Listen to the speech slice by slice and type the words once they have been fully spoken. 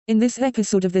In this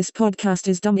episode of This Podcast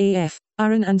is Dumb AF,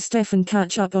 Aaron and Stefan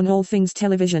catch up on all things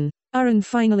television. Aaron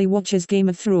finally watches Game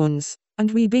of Thrones,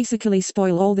 and we basically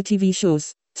spoil all the TV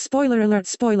shows. Spoiler alert,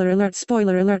 spoiler alert,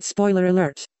 spoiler alert, spoiler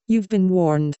alert. You've been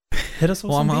warned. Hit us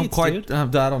with some beats, dude.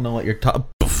 I don't know what you're talking.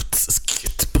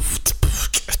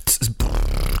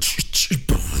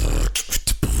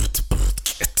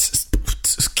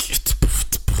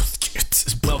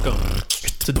 Welcome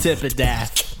to Tip It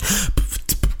Dash.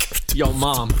 Your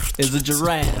mom is a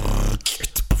giraffe.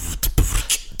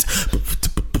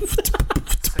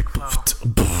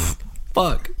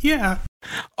 Fuck. Yeah.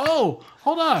 Oh,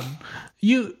 hold on.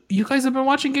 You guys have been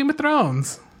watching Game of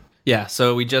Thrones. Yeah,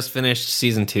 so we just finished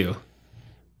season 2.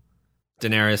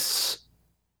 Daenerys,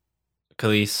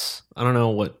 Khaleesi. I don't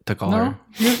know what to call her.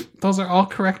 Yeah, those are all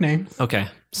correct names. Okay,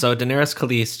 so Daenerys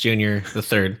Khaleesi Jr. the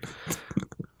third.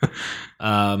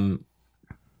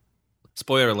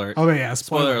 Spoiler alert. Oh yeah,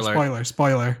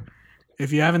 spoiler.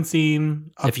 If you haven't seen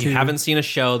you haven't seen a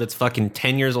show that's fucking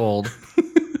 10 years old,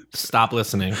 stop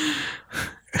listening.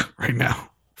 Right now.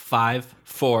 5,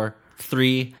 4,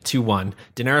 3, 2, 1.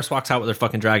 Daenerys walks out with her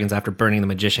fucking dragons after burning the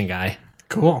magician guy.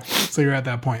 Cool. So you're at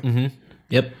that point. Mm-hmm.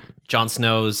 Yep. Jon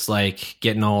Snow's like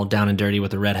getting all down and dirty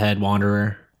with the redhead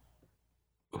wanderer.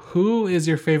 Who is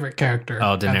your favorite character?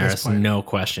 Oh, at this Daenerys, point? no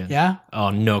question. Yeah?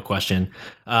 Oh, no question.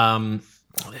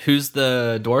 Who's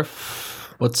the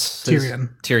dwarf? What's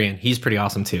Tyrion. Tyrion. He's pretty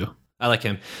awesome too. I like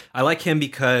him. I like him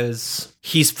because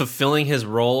he's fulfilling his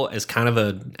role as kind of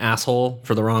an asshole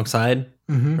for the wrong side,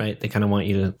 right? They kind of want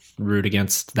you to root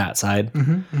against that side,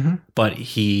 but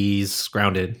he's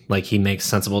grounded. Like he makes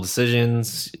sensible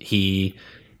decisions. He's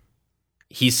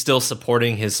still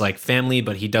supporting his like family,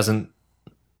 but he doesn't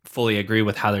fully agree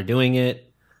with how they're doing it.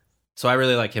 So I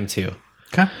really like him too.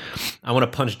 Okay. I want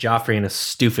to punch Joffrey in his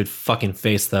stupid fucking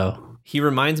face though. He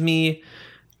kind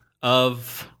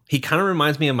of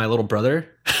reminds me of my little brother.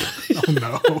 Oh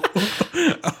no.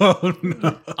 Oh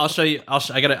no. I'll show you.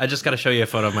 I just got to show you a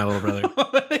photo of my little brother.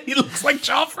 He looks like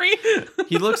Joffrey.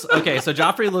 He looks okay. So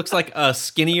Joffrey looks like a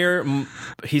skinnier.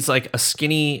 He's like a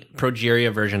skinny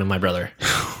progeria version of my brother.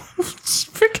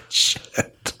 Freaking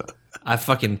shit.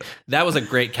 That was a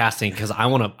great casting because I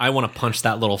want to punch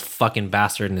that little fucking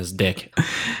bastard in his dick.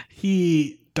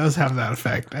 He does have that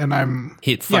effect, and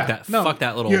fuck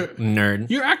that little nerd.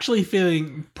 You're actually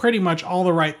feeling pretty much all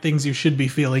the right things you should be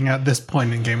feeling at this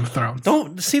point in Game of Thrones.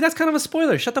 Don't see, that's kind of a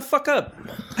spoiler. Shut the fuck up.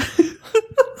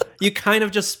 You kind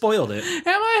of just spoiled it. Am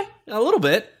I? A little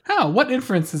bit. How? What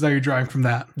inferences are you drawing from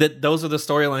that? That those are the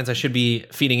storylines I should be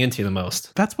feeding into the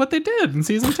most. That's what they did in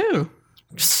season 2.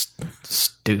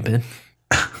 Stupid.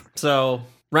 So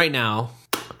right now,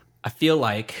 I feel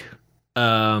like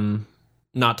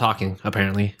not talking.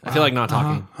 Apparently, I feel like not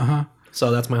talking.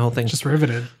 So that's my whole thing. Just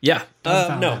riveted. Yeah. No.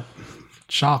 Dumbfounded.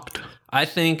 Shocked. I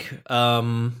think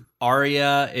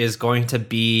Arya is going to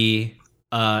be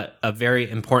a very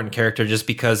important character just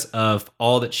because of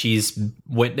all that she's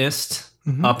witnessed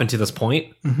up until this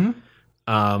point.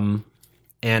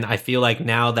 And I feel like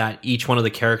now that each one of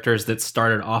the characters that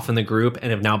started off in the group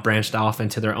and have now branched off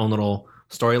into their own little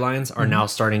storylines are now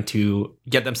starting to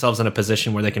get themselves in a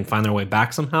position where they can find their way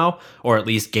back somehow, or at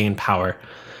least gain power.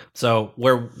 So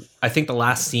where I think the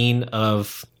last scene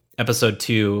of episode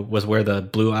 2 was where the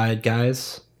blue-eyed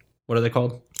guys, what are they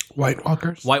called? White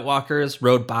Walkers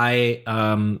rode by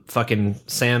fucking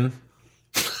Sam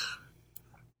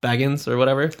Baggins or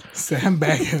whatever. Sam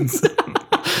Baggins.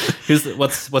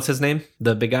 What's his name?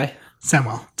 The big guy?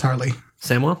 Samuel Tarly.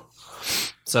 Samuel?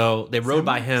 So they rode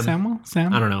by him.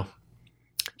 Sam? I don't know.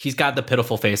 He's got the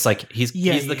pitiful face. Like he's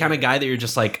the kind of guy that you're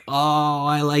just like, oh,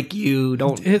 I like you.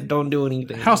 Don't do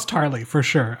anything. House Tarly for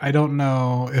sure. I don't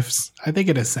know I think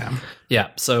it is Sam.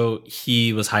 Yeah. So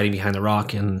he was hiding behind the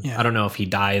rock, and I don't know if he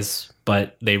dies,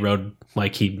 but they rode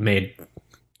like he made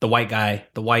the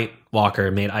White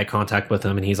Walker made eye contact with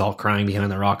him, and he's all crying behind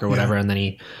the rock or whatever, and then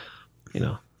he,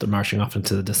 they're marching off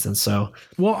into the distance. So,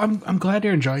 well, I'm glad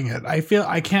you're enjoying it. I feel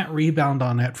I can't rebound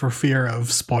on it for fear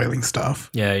of spoiling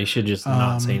stuff. Yeah, you should just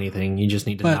not say anything. You just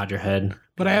need to nod your head.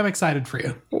 But I am excited for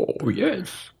you. Oh yes.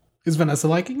 Is Vanessa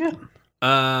liking it?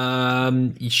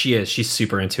 She is. She's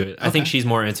super into it. Okay. I think she's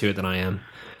more into it than I am.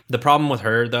 The problem with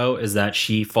her though is that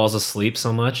she falls asleep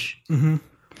so much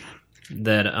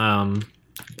that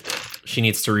she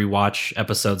needs to rewatch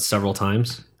episodes several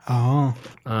times. Oh.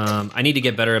 I need to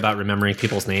get better about remembering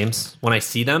people's names. When I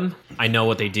see them, I know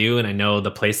what they do and I know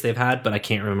the place they've had, but I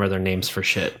can't remember their names for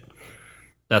shit.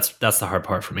 That's the hard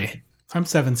part for me. I'm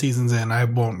 7 seasons in. I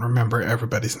won't remember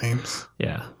everybody's names.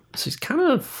 Yeah. So it's kind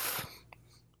of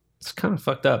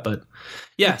fucked up, but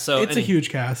yeah. So it's a huge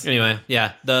cast. Anyway,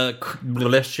 yeah.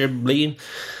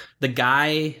 the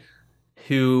guy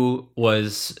who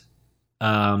was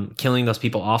killing those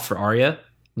people off for Arya,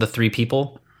 the 3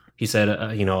 people. He said,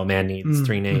 a man needs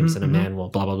 3 names and a man will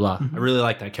blah, blah, blah. I really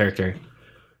like that character.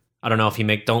 I don't know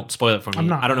if don't spoil it for me.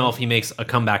 I don't know if he makes a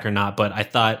comeback or not, but I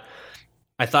thought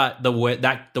the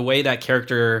way that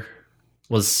character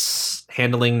was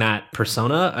handling that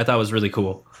persona, I thought was really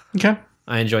cool. Okay.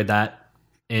 I enjoyed that.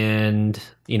 And,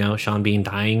 Sean Bean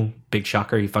dying, big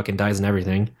shocker. He fucking dies and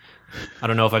everything. I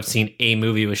don't know if I've seen a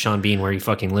movie with Sean Bean where he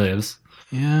fucking lives.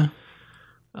 Yeah.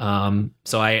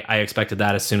 So I expected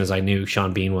that as soon as I knew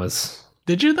Sean Bean was.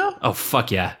 Did you though? Oh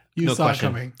fuck yeah! You no saw question,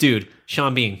 it coming, dude.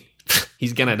 Sean Bean,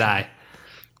 he's gonna die.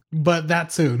 But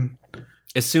that soon.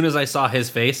 As soon as I saw his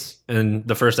face in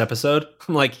the first episode,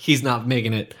 I'm like, he's not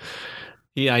making it.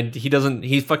 He doesn't.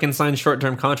 He fucking signed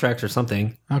short-term contracts or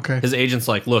something. Okay. His agent's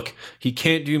like, look, he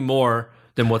can't do more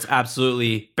than what's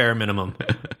absolutely bare minimum.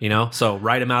 So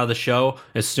write him out of the show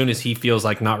as soon as he feels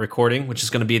like not recording, which is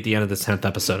going to be at the end of the 10th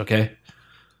episode. Okay.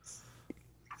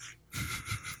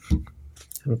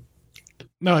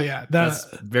 No, yeah, that's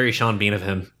very Sean Bean of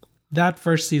him. That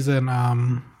first season,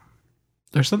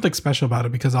 there's something special about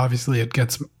it because obviously it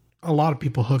gets a lot of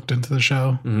people hooked into the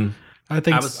show. Mm-hmm. I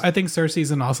think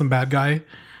Cersei's an awesome bad guy.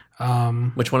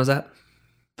 Which one is that?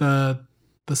 The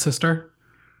sister,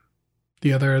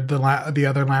 the other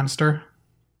Lannister.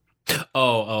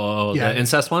 Oh, yeah. The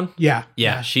incest one.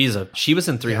 Yeah. She was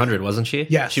in 300, wasn't she?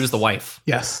 Yes, she was the wife.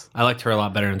 Yes, I liked her a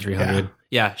lot better in 300.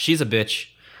 Yeah, she's a bitch.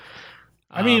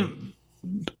 I mean,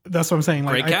 that's what I'm saying.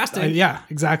 Like, great casting. Yeah,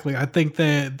 exactly. I think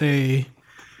that they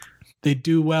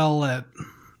do well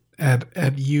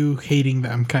at you hating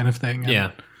them kind of thing.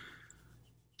 Yeah.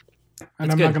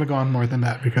 And I'm not going to go on more than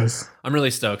that because I'm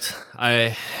really stoked.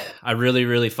 I really,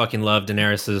 really fucking love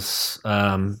Daenerys's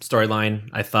storyline.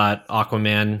 I thought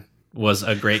Aquaman was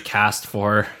a great cast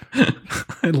for.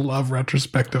 I love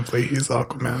retrospectively he's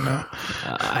Aquaman now.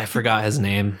 I forgot his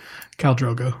name. Khal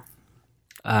Drogo.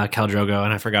 Khal Drogo,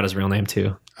 and I forgot his real name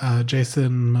too.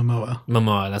 Jason Momoa.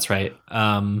 Momoa, that's right.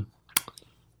 I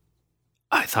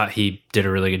thought he did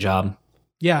a really good job.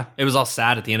 Yeah. It was all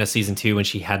sad at the end of season 2 when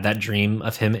she had that dream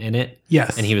of him in it.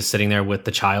 Yes. And he was sitting there with the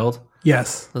child.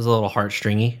 Yes. It was a little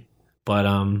heartstringy. But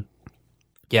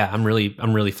yeah, I'm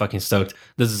really fucking stoked.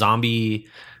 The zombie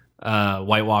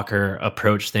White Walker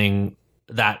approach thing,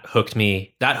 that hooked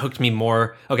me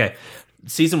more. Okay.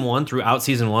 Throughout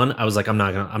season 1, I was like, I'm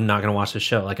not gonna watch this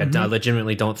show. Like, I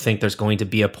legitimately don't think there's going to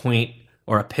be a point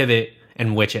or a pivot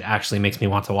in which it actually makes me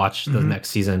want to watch the next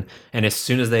season. And as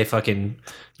soon as they fucking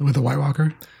with the White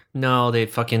Walker, no, they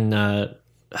fucking I'm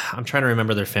trying to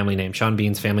remember their family name. Sean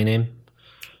Bean's family name.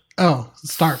 Oh,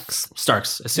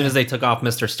 Starks. As soon as they took off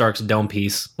Mr. Stark's dome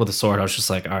piece with a sword, I was just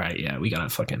like, all right, yeah, we gotta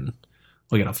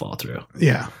fall through.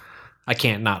 Yeah, I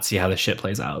can't not see how this shit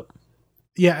plays out.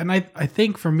 Yeah, and I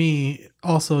think for me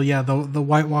also, yeah, the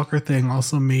White Walker thing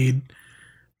also made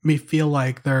me feel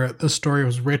like the story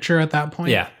was richer at that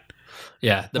point. Yeah.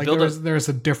 The like build there's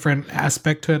a different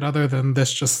aspect to it other than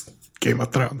this just Game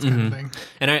of Thrones kind of thing.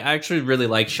 And I actually really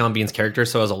like Sean Bean's character,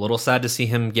 so I was a little sad to see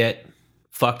him get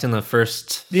fucked in the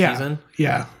first season.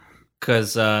 Yeah,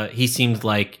 because he seemed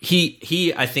like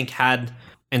he I think had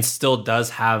and still does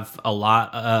have a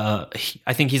lot.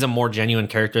 I think he's a more genuine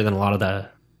character than a lot of the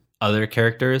other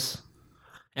characters.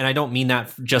 And I don't mean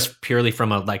that just purely from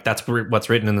that's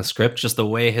what's written in the script. Just the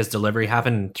way his delivery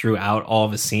happened throughout all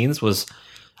of his scenes was,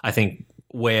 I think,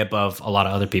 way above a lot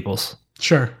of other people's.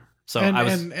 Sure. So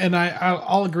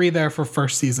I'll agree there for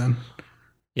first season.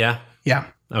 Yeah. Yeah.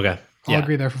 Okay. I'll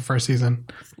agree there for first season.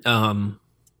 As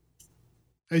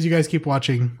you guys keep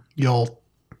watching, you'll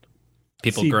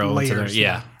people grow into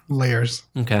their layers.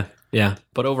 Okay. Yeah.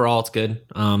 But overall, it's good.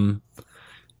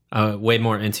 Way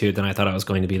more into it than I thought I was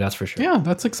going to be. That's for sure. Yeah,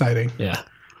 that's exciting. Yeah.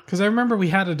 Because I remember we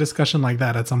had a discussion like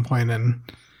that at some point, and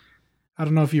I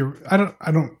don't know if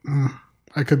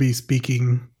I could be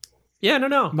speaking. Yeah,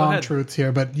 no. Non-truths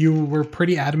here, but you were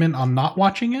pretty adamant on not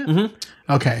watching it?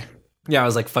 Mm-hmm. Okay. Yeah, I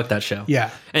was like, fuck that show. Yeah.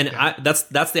 And that's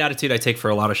the attitude I take for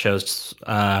a lot of shows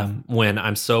when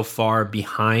I'm so far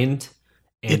behind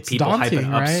and it's people daunting, hype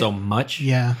it up right? so much.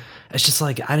 Yeah. It's just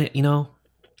like,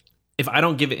 if I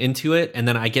don't give it into it and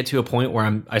then I get to a point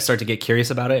where I start to get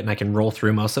curious about it and I can roll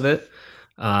through most of it,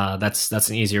 that's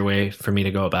an easier way for me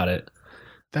to go about it.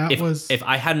 If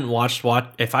I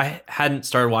hadn't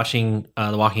started watching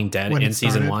The Walking Dead in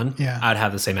season 1, I'd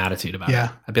have the same attitude about it.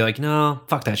 I'd be like, no,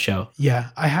 fuck that show. Yeah,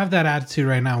 I have that attitude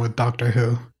right now with Doctor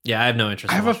Who. Yeah, I have no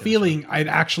interest. I have a feeling I'd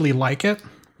actually like it,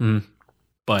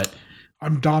 but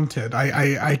I'm daunted.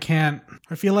 I can't.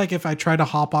 I feel like if I try to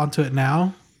hop onto it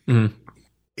now,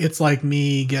 it's like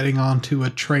me getting onto a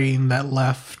train that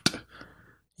left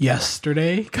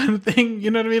yesterday kind of thing. You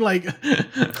know what I mean? Like,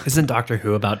 Isn't Doctor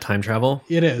Who about time travel?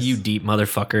 it is. You deep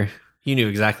motherfucker. You knew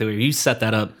exactly what you set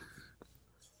that up.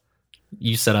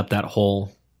 You set up that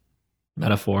whole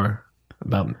metaphor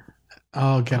about.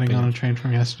 Oh, getting on a train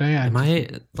from yesterday. Am I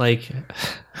like?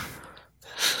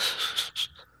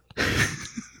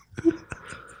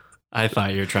 I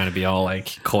thought you were trying to be all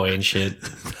like coy and shit,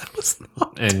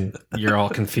 and you're all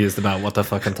confused about what the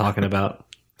fuck I'm talking about.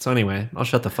 So anyway, I'll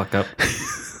shut the fuck up.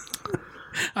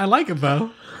 I like it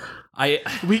though.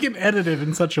 We can edit it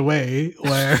in such a way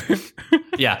where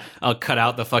Yeah, I'll cut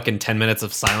out the fucking 10 minutes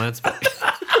of silence.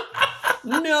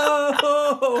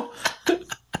 No,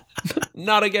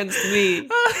 not against me.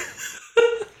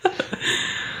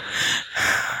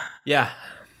 Yeah,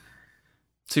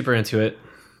 super into it.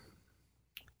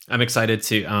 I'm excited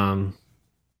to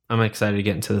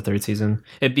get into the third season.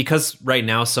 Because right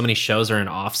now so many shows are in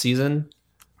off season.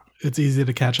 it's easy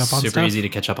to catch up on Super stuff. easy to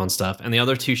catch up on stuff. And the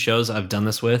other two shows I've done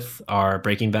this with are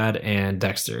Breaking Bad and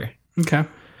Dexter. Okay.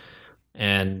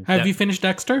 And Have you finished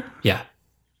Dexter? Yeah.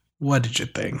 What did you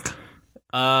think?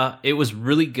 It was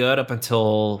really good up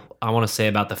until I want to say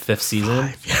about the 5th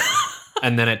season.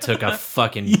 And then it took a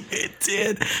fucking It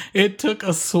did. It took a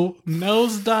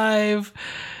nosedive.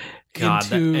 God,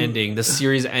 the ending, the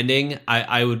series ending.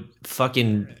 I would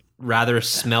fucking rather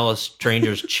smell a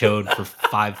stranger's chode for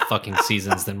 5 fucking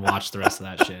seasons than watch the rest of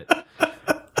that shit.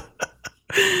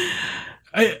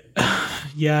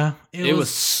 Yeah, it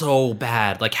was so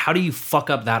bad. Like, how do you fuck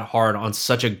up that hard on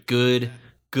such a good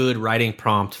writing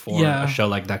prompt for a show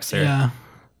like Dexter? Yeah,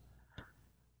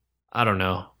 I don't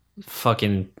know.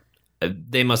 Fucking,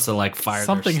 they must have like fired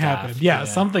something their staff. happened. Yeah,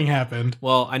 something happened.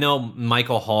 Well, I know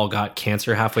Michael Hall got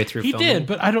cancer halfway through. He filming. did,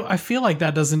 but I feel like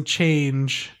that doesn't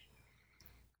change.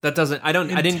 That doesn't. I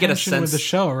didn't get a sense with the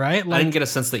show, right? I didn't get a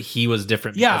sense that he was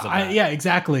different. Yeah, because of that. yeah,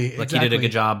 exactly. Like, he did a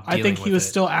good job. I think he was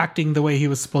still acting the way he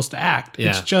was supposed to act. Yeah.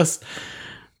 It's just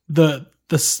the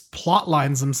plot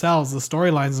lines themselves, the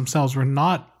storylines themselves were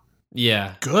not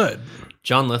good.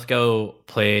 John Lithgow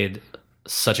played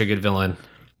such a good villain.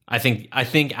 I think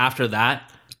after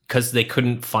that, because they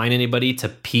couldn't find anybody to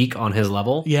peak on his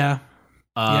level. Yeah.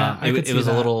 It was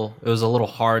a little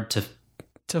hard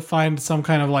to find some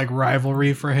kind of like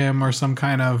rivalry for him or some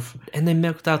kind of, and they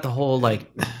milked out the whole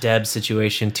like Deb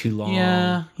situation too long.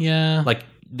 Yeah. Like,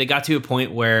 they got to a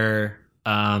point where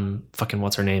fucking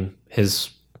what's her name?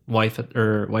 His wife at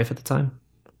the time?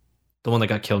 The one that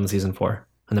got killed in season 4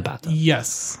 in the bathtub.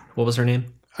 Yes. What was her name?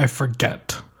 I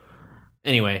forget.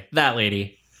 Anyway, that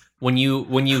lady, when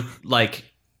you like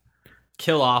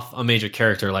kill off a major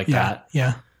character like that.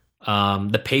 Yeah.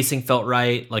 The pacing felt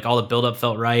right, like all the buildup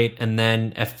felt right, and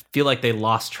then I feel like they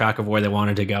lost track of where they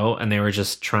wanted to go, and they were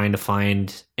just trying to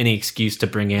find any excuse to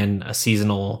bring in a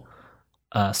seasonal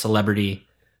celebrity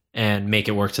and make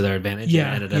it work to their advantage. Yeah,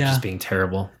 and it ended up just being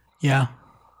terrible. Yeah.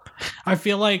 I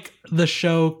feel like the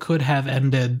show could have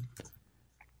ended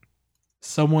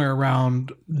somewhere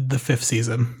around the 5th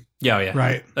season. Yeah, yeah.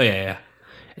 Right. Oh, yeah.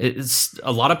 It's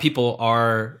a lot of people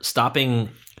are stopping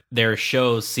their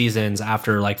show seasons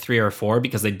after like 3 or 4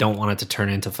 because they don't want it to turn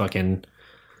into fucking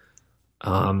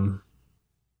a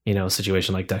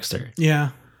situation like Dexter. Yeah.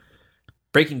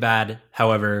 Breaking Bad,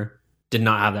 however, did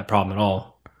not have that problem at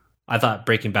all. I thought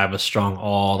Breaking Bad was strong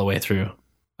all the way through.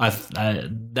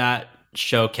 That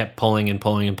show kept pulling and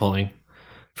pulling and pulling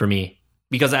for me,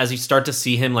 because as you start to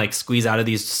see him like squeeze out of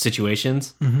these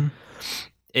situations,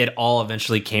 it all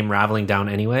eventually came raveling down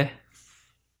anyway.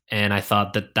 And I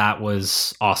thought that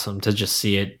was awesome to just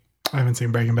see it. I haven't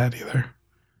seen Breaking Bad either.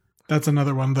 That's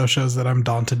another one of those shows that I'm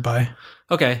daunted by.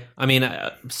 Okay. I mean,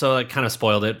 so I kind of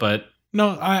spoiled it, but...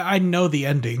 No, I know the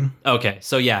ending. Okay.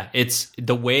 So yeah, it's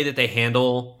the way that they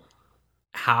handle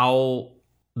how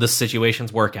the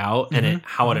situations work out and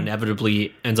how it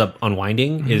inevitably ends up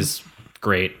unwinding is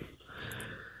great.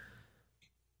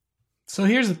 So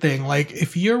here's the thing. Like,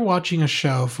 if you're watching a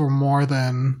show for more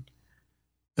than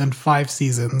 5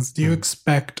 seasons, do you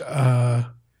expect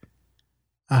a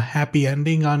happy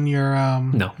ending on your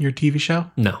your TV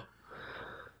show? No.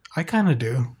 I kind of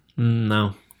do.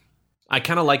 No. I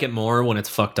kind of like it more when it's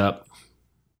fucked up.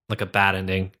 Like a bad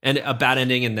ending. And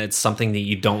it's something that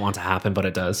you don't want to happen, but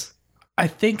it does. I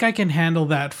think I can handle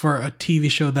that for a TV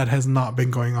show that has not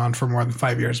been going on for more than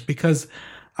 5 years, because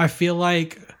I feel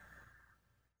like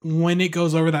when it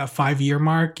goes over that 5-year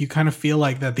mark, you kind of feel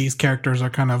like that these characters are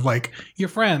kind of like your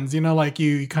friends, like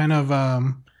you kind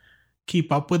of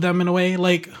keep up with them in a way.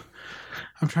 Like,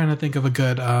 I'm trying to think of a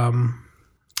good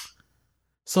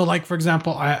so like, for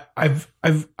example, I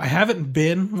haven't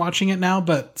been watching it now,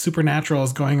 but Supernatural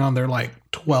is going on their like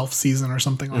 12th season or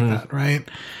something like that, right?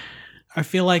 I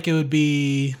feel like it would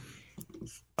be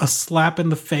a slap in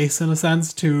the face in a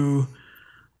sense to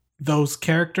those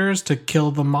characters to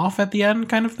kill them off at the end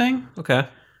kind of thing. Okay.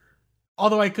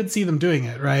 Although I could see them doing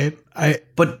it, right?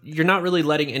 But you're not really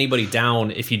letting anybody down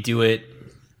if you do it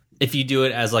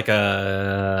as like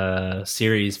a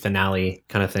series finale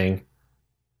kind of thing.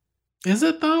 Is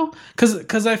it though?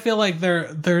 Because I feel like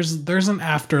there's an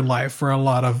afterlife for a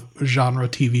lot of genre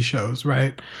TV shows,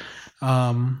 right?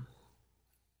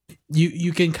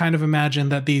 You can kind of imagine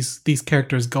that these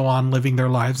characters go on living their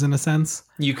lives in a sense.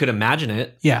 You could imagine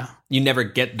it. Yeah. You never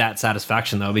get that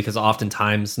satisfaction though, because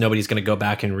oftentimes nobody's going to go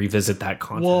back and revisit that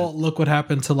content. Well, look what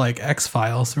happened to like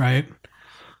X-Files, right?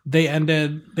 They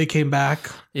came back.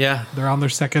 Yeah. They're on their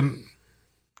second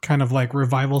kind of like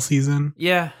revival season.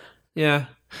 Yeah. Yeah.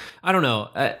 I don't know.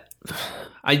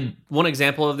 I one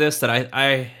example of this that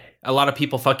I a lot of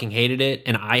people fucking hated it,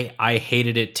 and I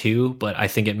hated it too, but I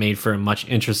think it made for a much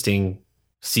more interesting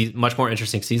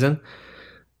season.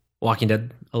 Walking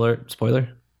Dead alert, spoiler.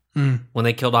 When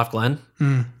they killed off Glenn.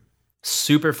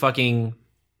 Super fucking,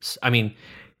 I mean,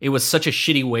 it was such a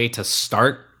shitty way to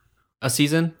start a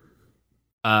season.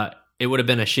 It would have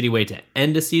been a shitty way to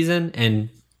end a season, and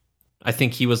I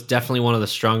think he was definitely one of the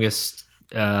strongest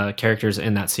characters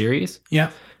in that series. Yeah.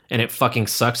 And it fucking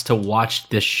sucks to watch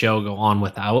this show go on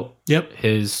without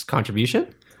his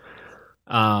contribution.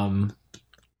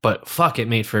 But fuck, it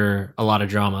made for a lot of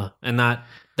drama. And that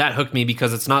hooked me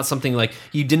because it's not something like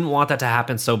you didn't want that to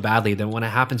happen so badly that when it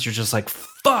happens, you're just like,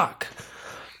 fuck,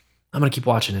 I'm going to keep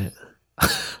watching it.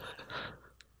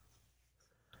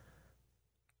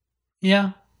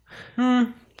 Yeah.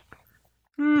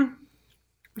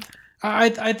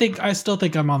 I still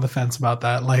think I'm on the fence about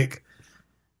that. Like,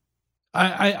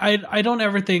 I don't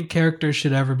ever think characters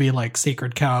should ever be like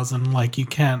sacred cows, and like you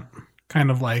can't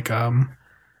kind of like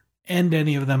end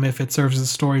any of them if it serves the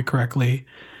story correctly.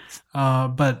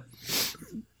 But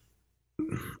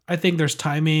I think there's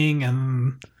timing,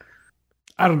 and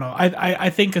I don't know. I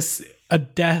think a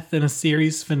death in a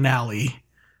series finale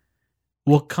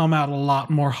will come out a lot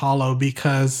more hollow,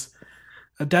 because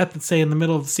a death, say in the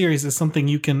middle of the series, is something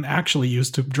you can actually use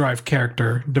to drive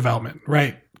character development,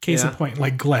 right? Case in point,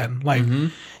 like Glenn, like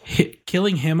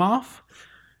killing him off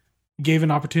gave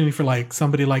an opportunity for like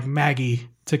somebody like Maggie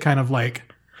to kind of like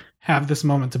have this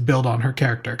moment to build on her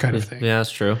character, kind of thing. Yeah,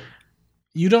 that's true.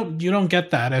 You don't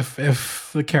get that if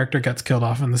the character gets killed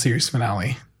off in the series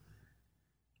finale.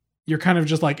 You're kind of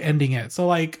just like ending it. So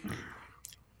like,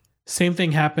 same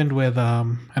thing happened with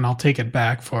and I'll take it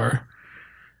back for,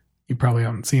 you probably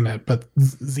haven't seen it, but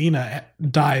Xena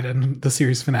died in the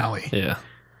series finale. Yeah.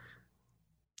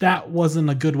 That wasn't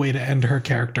a good way to end her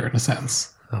character in a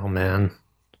sense. Oh, man.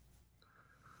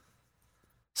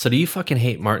 So do you fucking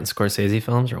hate Martin Scorsese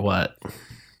films or what?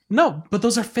 No, but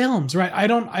those are films, right? I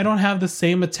don't have the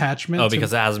same attachment. Oh,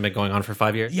 because it hasn't been going on for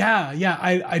 5 years? Yeah.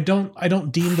 I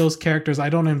don't deem those characters, I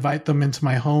don't invite them into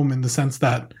my home in the sense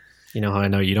that... You know how I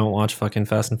know you don't watch fucking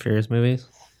Fast and Furious movies?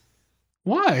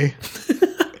 Why?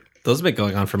 Those have been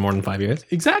going on for more than 5 years.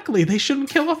 Exactly. They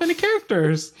shouldn't kill off any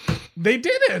characters. They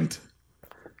didn't.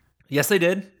 Yes, they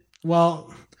did.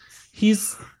 Well,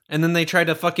 he's... And then they tried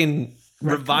to fucking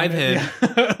revive him.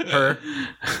 Yeah. Her.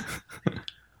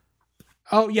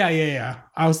 Oh, yeah.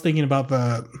 I was thinking about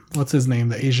what's his name?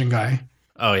 The Asian guy.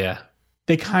 Oh, yeah.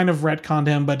 They kind of retconned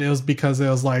him, but it was because it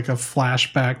was like a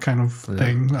flashback kind of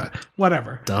thing.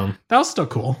 Whatever. Dumb. That was still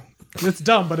cool. It's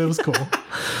dumb, but it was cool.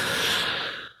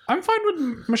 I'm fine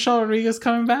with Michelle Rodriguez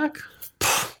coming back.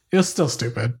 It was still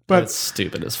stupid, but it's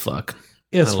stupid as fuck.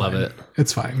 I love it.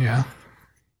 It's fine, yeah.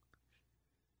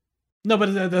 No,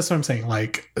 but that's what I'm saying.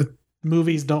 Like,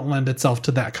 movies don't lend itself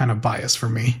to that kind of bias for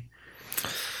me.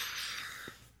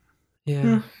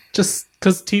 Yeah. Just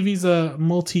because TV's a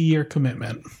multi-year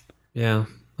commitment. Yeah,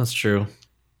 that's true.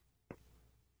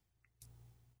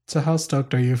 So how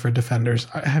stoked are you for Defenders?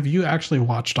 Have you actually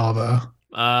watched all the...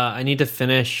 I need to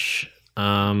finish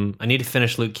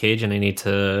Luke Cage, and I need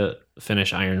to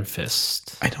finish Iron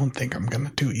Fist. I don't think I'm going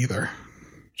to do either.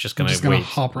 Just gonna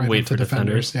hop right wait for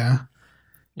Defenders. Yeah.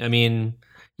 I mean,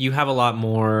 you have a lot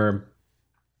more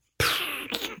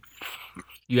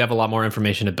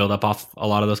information to build up off a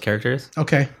lot of those characters.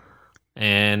 Okay.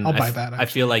 And I'll buy that. I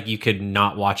feel like you could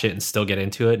not watch it and still get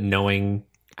into it, knowing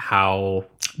how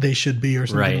they should be or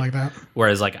something like that.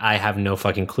 Whereas, like, I have no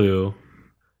fucking clue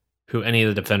who any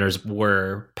of the Defenders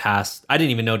were past. I didn't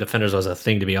even know Defenders was a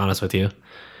thing, to be honest with you.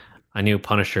 I knew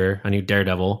Punisher. I knew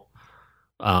Daredevil.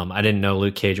 I didn't know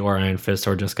Luke Cage or Iron Fist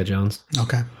or Jessica Jones.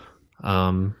 Okay.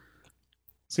 So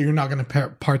you're not going to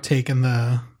partake in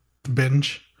the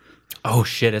binge? Oh,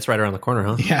 shit. It's right around the corner,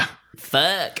 huh? Yeah.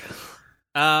 Fuck.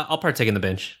 I'll partake in the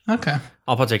binge. Okay.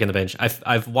 I'll partake in the binge.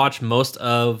 I've watched most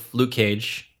of Luke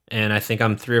Cage, and I think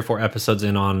I'm 3 or 4 episodes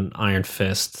in on Iron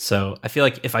Fist. So I feel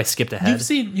like if I skipped ahead,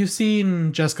 You've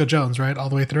seen Jessica Jones, right, all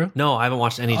the way through? no, I haven't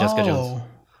watched any Jessica Jones.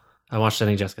 I watched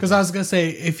any Jessica. Because I was gonna say,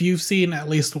 if you've seen at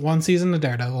least one season of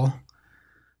Daredevil,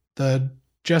 the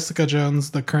Jessica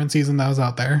Jones, the current season that was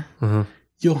out there,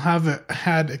 you'll have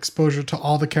had exposure to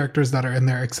all the characters that are in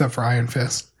there except for Iron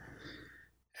Fist.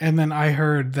 And then I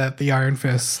heard that the Iron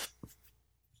Fist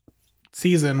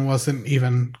season wasn't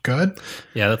even good.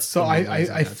 Yeah, that's so.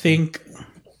 I think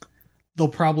they'll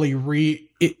probably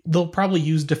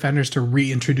use Defenders to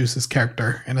reintroduce his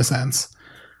character in a sense.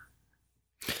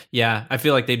 Yeah, I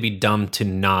feel like they'd be dumb to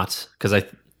not, because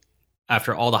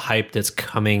after all the hype that's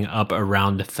coming up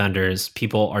around Defenders,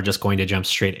 people are just going to jump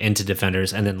straight into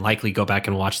Defenders and then likely go back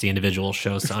and watch the individual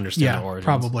shows to understand the origins.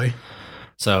 Probably.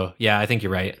 So yeah, I think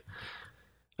you're right.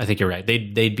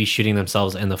 They'd be shooting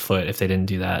themselves in the foot if they didn't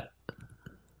do that.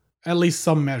 At least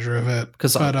some measure of it,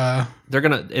 because they're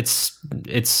gonna.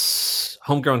 It's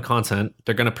homegrown content.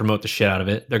 They're gonna promote the shit out of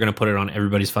it. They're gonna put it on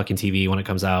everybody's fucking TV when it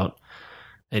comes out.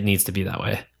 It needs to be that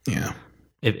way. Yeah.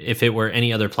 If it were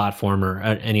any other platform or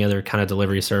any other kind of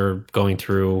delivery server going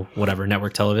through whatever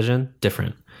network television,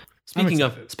 different. Speaking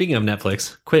of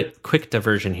Netflix, quick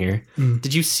diversion here.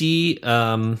 Did you see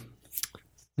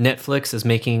Netflix is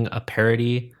making a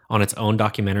parody on its own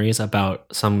documentaries about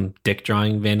some dick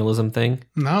drawing vandalism thing?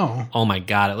 No. Oh my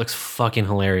god, it looks fucking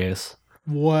hilarious.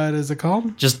 What is it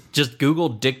called? Just Google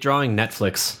dick drawing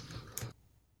Netflix.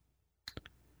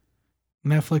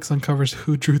 Netflix uncovers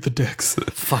who drew the dicks.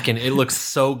 Fucking, it looks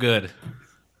so good.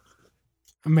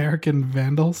 American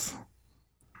Vandals.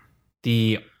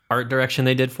 The art direction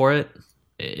they did for it,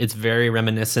 it's very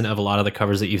reminiscent of a lot of the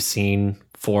covers that you've seen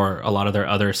for a lot of their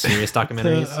other serious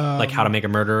documentaries, like How to Make a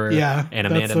Murderer, and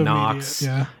Amanda Knox,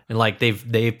 and like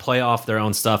they play off their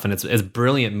own stuff, and it's a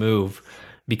brilliant move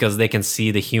because they can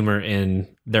see the humor in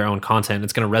their own content.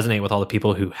 It's going to resonate with all the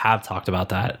people who have talked about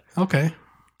that. Okay,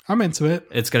 I'm into it.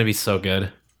 It's going to be so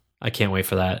good. I can't wait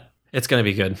for that. It's going to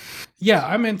be good. Yeah,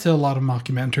 I'm into a lot of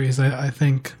mockumentaries. I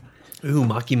think. Ooh,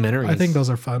 mockumentaries. I think those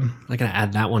are fun. I'm going to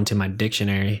add that one to my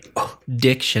dictionary. Oh,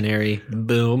 dictionary.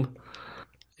 Boom.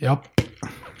 Yep.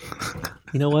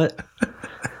 You know what?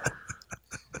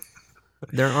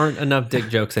 There aren't enough dick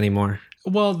jokes anymore.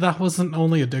 Well, that wasn't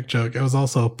only a dick joke. It was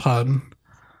also a pun.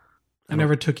 I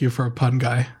never took you for a pun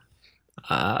guy.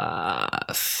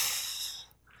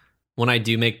 When I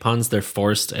do make puns, they're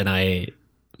forced, and I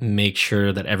make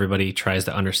sure that everybody tries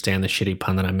to understand the shitty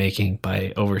pun that I'm making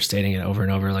by overstating it over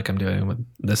and over like I'm doing with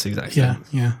this exact thing.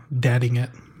 Yeah. Dadding it.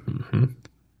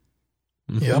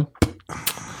 Yep.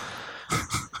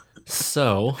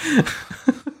 So,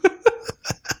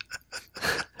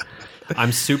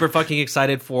 I'm super fucking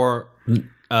excited for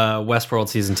Westworld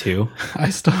Season 2. I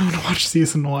still haven't watched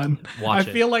Season 1. Watch it.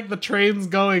 I feel like the train's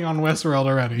going on Westworld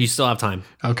already. You still have time.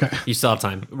 Okay. You still have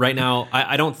time. Right now,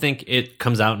 I don't think it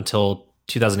comes out until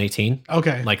 2018.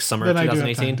 Okay. Like summer of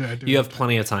 2018. You have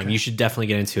plenty of time. Okay. You should definitely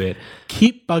get into it.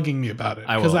 Keep bugging me about it.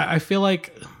 Because I feel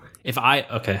like...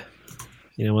 Okay.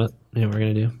 You know what? You know what we're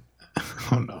going to do?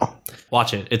 Oh, no.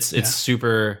 Watch it. It's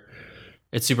super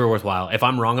worthwhile. If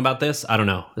I'm wrong about this, I don't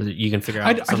know. You can figure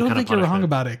out. I don't think you're wrong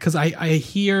about it because I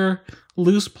hear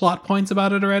loose plot points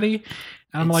about it already,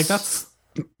 and I'm like, that's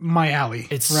my alley.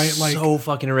 It's right. Like so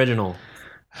fucking original.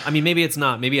 I mean, maybe it's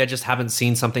not. Maybe I just haven't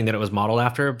seen something that it was modeled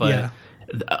after. But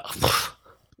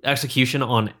execution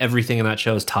on everything in that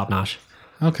show is top notch.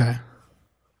 Okay.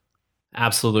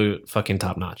 Absolute fucking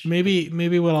top notch. Maybe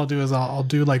what I'll do is I'll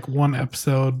do like one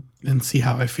episode and see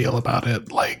how I feel about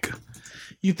it. Like,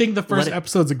 you think the first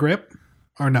episode's a grip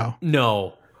or no?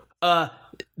 No.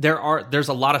 There's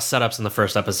a lot of setups in the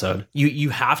first episode.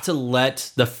 You have to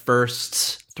let the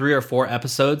first 3 or 4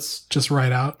 episodes just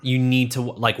ride out. You need to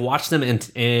like watch them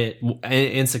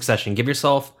in succession. Give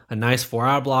yourself a nice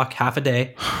 4-hour block, half a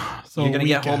day. So you're gonna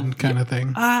get home kind of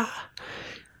thing.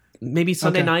 Maybe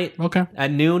Sunday night. Okay.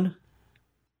 At noon.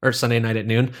 Or Sunday night at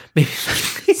noon. Maybe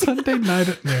Sunday night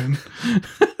at noon.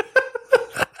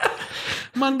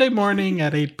 Monday morning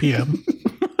at 8 p.m.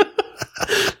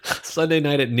 Sunday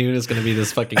night at noon is going to be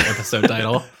this fucking episode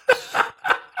title.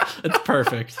 It's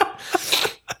perfect.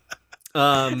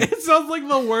 It sounds like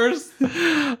the worst.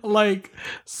 Like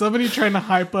somebody trying to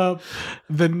hype up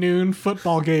the noon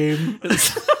football game.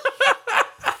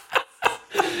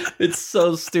 It's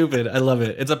so stupid. I love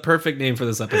it. It's a perfect name for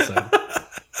this episode.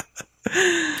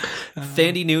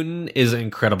 Thandie Newton is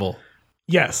incredible.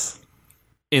 Yes.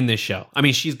 In this show. I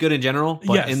mean, she's good in general,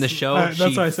 but in the show,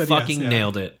 she fucking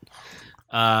nailed it.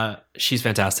 She's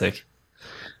fantastic.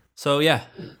 So, yeah.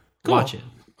 Cool. Watch it.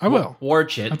 I will.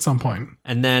 Watch it. At some point.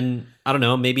 And then, I don't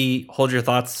know, maybe hold your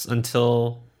thoughts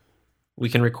until we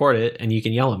can record it and you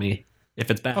can yell at me if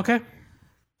it's bad. Okay.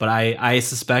 But I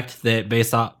suspect that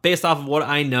based off of what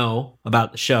I know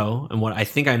about the show and what I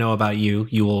think I know about you,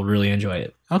 you will really enjoy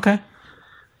it. Okay.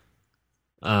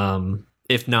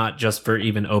 If not just for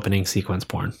even opening sequence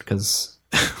porn, because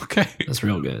okay, that's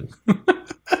real good.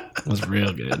 It was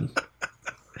real good.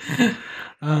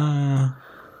 I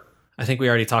think we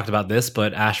already talked about this,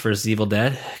 but Ash vs. Evil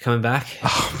Dead coming back.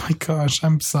 Oh my gosh,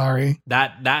 I'm sorry.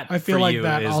 That I feel for like you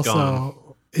that is also gone.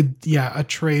 A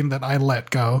train that I let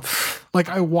go. Like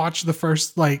I watched the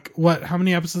first how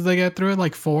many episodes did I get through it?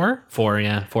 Like 4?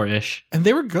 4-ish. And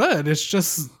they were good. It's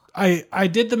just I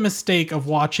did the mistake of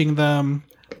watching them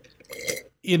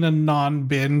in a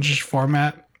non-binge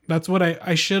format. That's what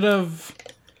I should have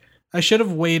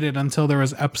waited until there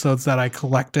was episodes that I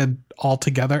collected all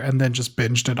together and then just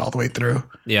binged it all the way through.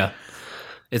 Yeah.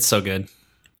 It's so good.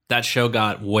 That show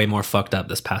got way more fucked up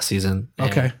this past season.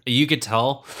 Okay. You could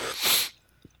tell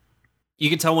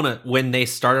when they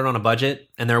started on a budget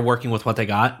and they're working with what they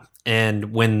got,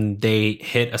 and when they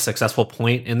hit a successful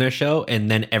point in their show, and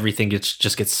then everything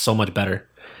just gets so much better.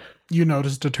 You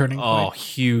noticed a turning point? Oh,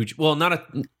 huge. Well, not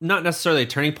necessarily a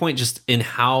turning point, just in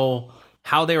how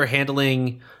they were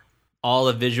handling all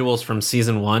the visuals from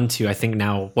season 1 to, I think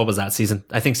now, what was that season?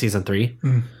 I think season 3.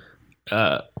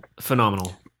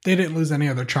 Phenomenal. They didn't lose any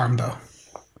of their charm though.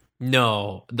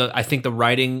 No, I think the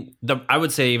writing, I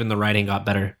would say even the writing got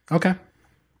better. Okay.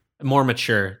 More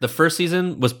mature. The first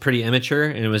season was pretty immature,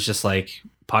 and it was just like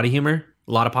potty humor,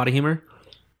 a lot of potty humor.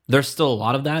 There's still a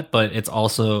lot of that, but it's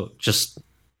also just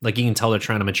like you can tell they're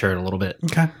trying to mature it a little bit.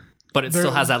 Okay. But it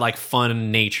still has that like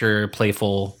fun nature,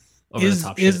 playful, over the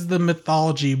top shit. Is the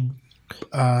mythology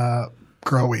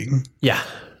growing? Yeah.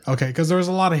 Okay, because there was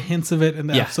a lot of hints of it in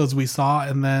the episodes we saw,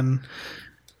 and then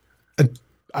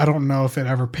I don't know if it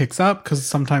ever picks up, because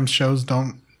sometimes shows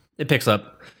don't. It picks up.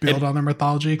 Build on their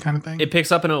mythology kind of thing. It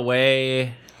picks up in a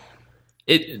way.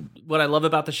 What I love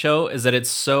about the show is that it's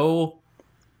so,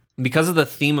 because of the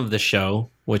theme of the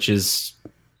show, which is,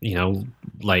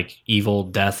 like evil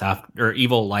death or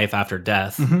evil life after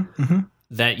death,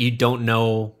 that you don't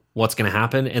know what's going to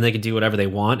happen, and they can do whatever they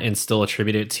want and still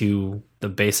attribute it to the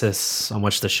basis on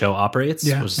which the show operates.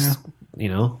 Yeah, which is,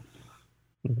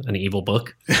 an evil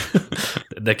book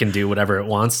that can do whatever it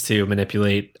wants to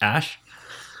manipulate Ash.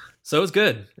 So it was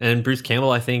good. And Bruce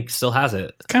Campbell, I think, still has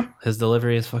it. Okay. His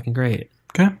delivery is fucking great.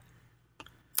 Okay.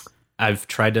 I've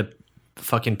tried to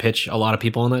fucking pitch a lot of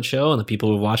people on that show, and the people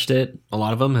who watched it, a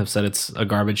lot of them have said it's a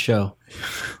garbage show.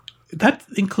 That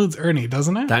includes Ernie,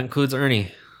 doesn't it? That includes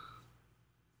Ernie.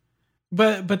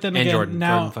 But then and again, Jordan.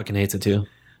 now Jordan fucking hates it too.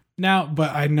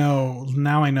 But I know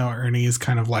Ernie is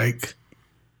kind of like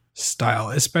style,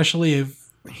 especially if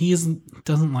he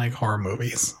doesn't like horror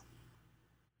movies.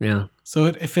 Yeah. So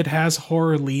if it has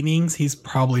horror leanings, he's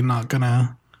probably not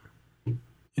gonna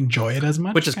enjoy it as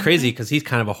much. Which is crazy because he's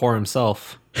kind of a whore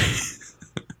himself.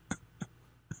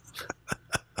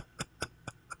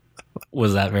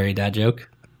 Was that very dad joke?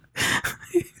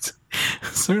 He's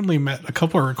certainly met a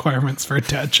couple of requirements for a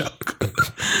dad joke.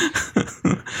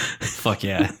 Fuck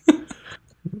yeah.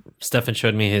 Stefan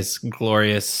showed me his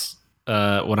glorious,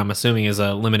 what I'm assuming is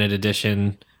a limited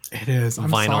edition. It is. I'm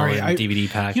vinyl sorry. and DVD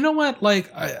pack. You know what?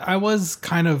 Like, I was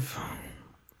kind of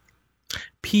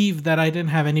peeved that I didn't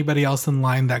have anybody else in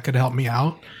line that could help me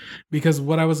out, because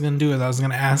what I was going to do is I was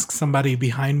going to ask somebody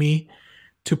behind me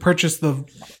to purchase the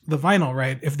vinyl,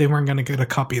 right? If they weren't going to get a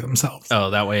copy themselves.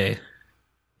 Oh, that way.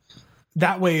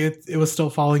 That way, it was still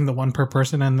following the one per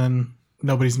person, and then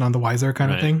nobody's none the wiser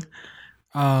kind of thing.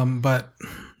 But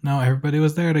no, everybody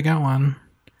was there to get one.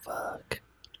 Fuck.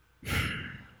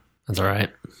 That's all right.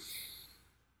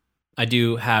 I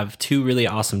do have 2 really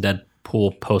awesome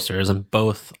Deadpool posters, and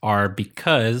both are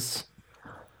because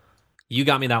you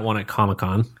got me that one at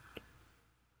Comic-Con,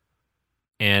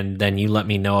 and then you let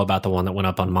me know about the one that went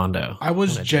up on Mondo. I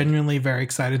was genuinely very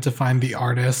excited to find the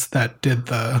artist that did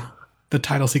the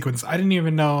title sequence. I didn't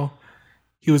even know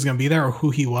he was going to be there or who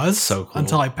he was. So cool.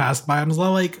 Until I passed by and was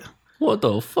like, what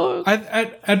the fuck?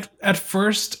 At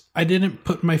first, I didn't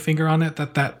put my finger on it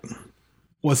that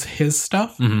was his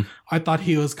stuff. Mm-hmm. I thought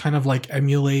he was kind of like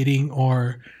emulating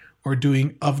or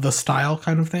doing of the style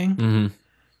kind of thing. Mm-hmm.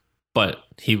 But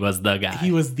he was the guy.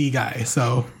 He was the guy.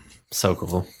 So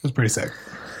cool. It was pretty sick.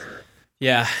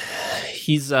 Yeah.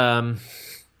 He's Deadpool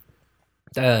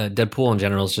in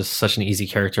general is just such an easy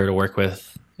character to work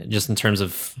with, just in terms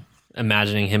of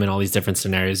imagining him in all these different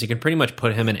scenarios. You can pretty much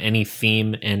put him in any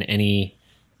theme and any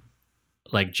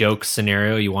like joke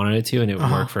scenario you wanted it to, and it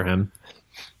would work for him.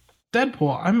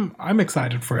 Deadpool, I'm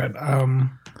excited for it.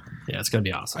 Yeah, it's gonna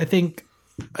be awesome. I think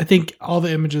all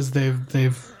the images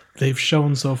they've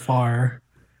shown so far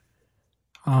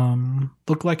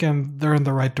look like they're in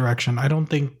the right direction. I don't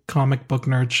think comic book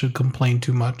nerds should complain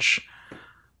too much.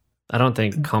 I don't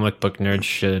think comic book nerds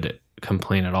should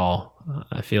complain at all.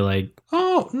 I feel like...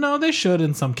 Oh, no, they should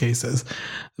in some cases.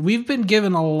 We've been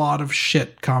given a lot of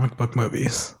shit comic book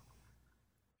movies.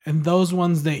 And those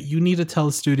ones that you need to tell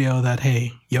the studio that,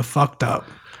 hey, you fucked up.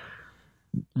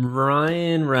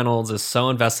 Ryan Reynolds is so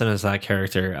invested in that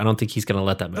character. I don't think he's going to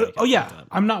let that movie. Oh, yeah.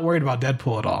 I'm not worried about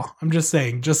Deadpool at all. I'm just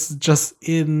saying, just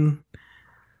in...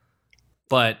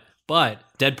 But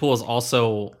Deadpool is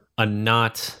also a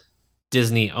not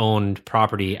Disney-owned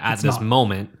property at this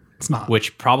moment. It's not.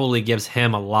 Which probably gives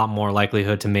him a lot more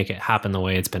likelihood to make it happen the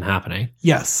way it's been happening.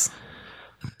 Yes.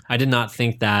 I did not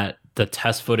think that the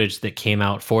test footage that came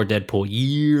out for Deadpool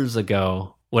years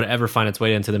ago would ever find its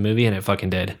way into the movie, and it fucking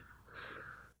did.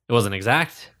 It wasn't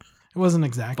exact. It wasn't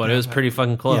exact. But it was pretty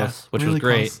fucking close, which really was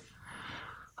great. Close.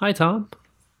 Hi, Tom.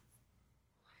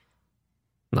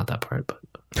 Not that part, but...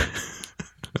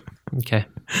 Okay.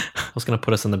 I was going to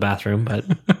put us in the bathroom, but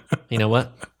you know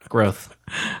what? Growth.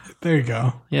 There you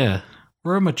go. Yeah.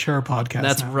 We're a mature podcast.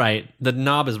 That's now. right. The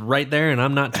knob is right there, and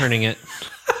I'm not turning it.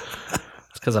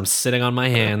 It's because I'm sitting on my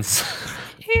hands.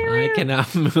 I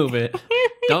cannot move it.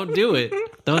 Don't do it.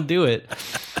 Don't do it.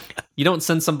 You don't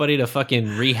send somebody to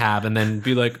fucking rehab and then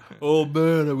be like, oh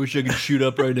man, I wish I could shoot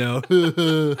up right now.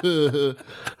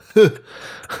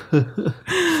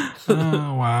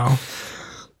 Oh, wow.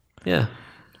 Yeah.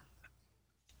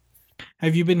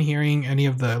 Have you been hearing any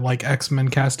of the like X-Men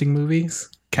casting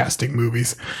movies? Casting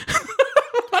movies.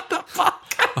 What the fuck?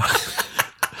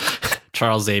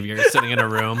 Charles Xavier sitting in a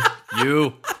room.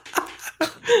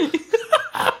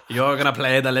 You're gonna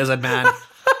play the Lizard Man.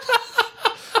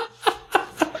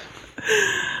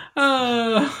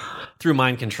 Through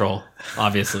mind control,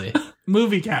 obviously.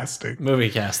 Movie casting.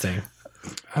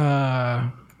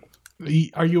 Are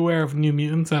you aware of New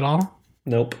Mutants at all?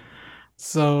 Nope.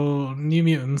 So New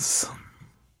Mutants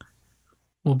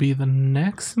will be the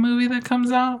next movie that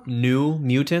comes out. New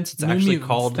Mutants? It's New actually Mutants.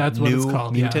 called That's New what it's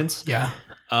called. Mutants? Yeah.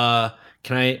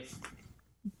 Can I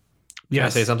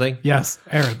say something? Yes,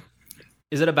 Aaron.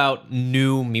 Is it about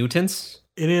New Mutants?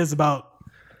 It is about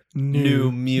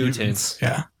New Mutants.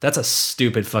 Yeah. That's a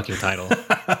stupid fucking title.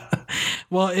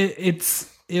 Well,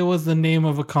 it was the name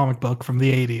of a comic book from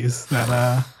the 80s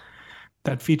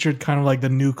that featured kind of like the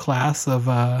new class of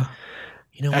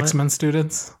X-Men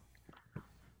students.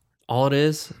 All it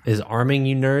is arming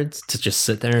you nerds to just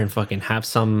sit there and fucking have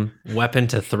some weapon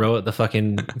to throw at the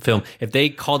fucking film. If they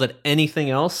called it anything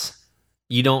else,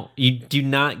 you do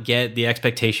not get the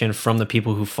expectation from the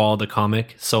people who followed the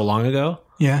comic so long ago.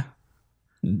 Yeah.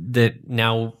 That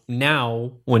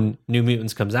now when New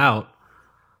Mutants comes out,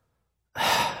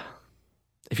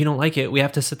 if you don't like it, we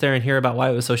have to sit there and hear about why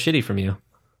it was so shitty from you.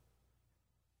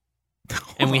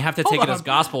 And we have to take it as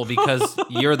gospel because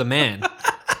you're the man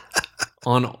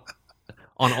on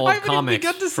old comics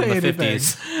from the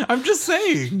 50s. I'm just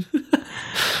saying.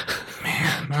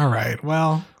 Man, all right.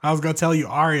 Well, I was going to tell you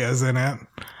Arya's in it.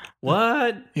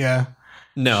 What? Yeah.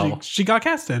 No. She got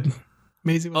casted.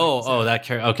 Amazing. That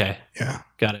character. Okay. Yeah.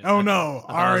 Got it. Oh, no.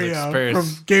 Arya from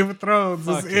Game of Thrones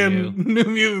is in New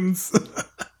Mutants.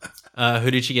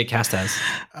 Who did she get cast as?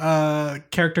 A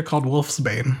character called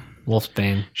Wolfsbane.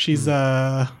 Wolfsbane. She's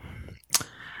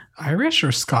Irish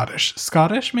or Scottish?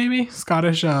 Scottish, maybe?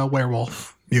 Scottish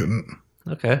werewolf mutant.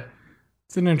 Okay.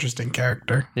 It's an interesting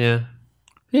character. Yeah.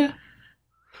 Yeah.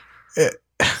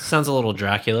 Sounds a little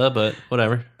Dracula, but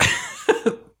whatever.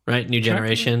 Right? New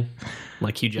generation.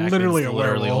 Like Hugh Jackman's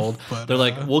literally old. But, they're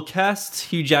like, we'll cast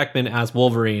Hugh Jackman as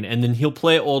Wolverine, and then he'll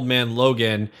play old man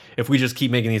Logan if we just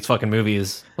keep making these fucking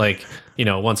movies, like,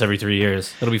 once every 3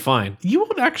 years. It'll be fine. You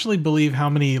won't actually believe how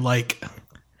many, like,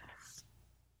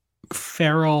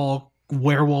 feral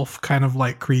werewolf kind of,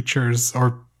 like, creatures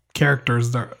or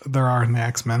characters there are in the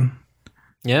X-Men.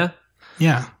 Yeah?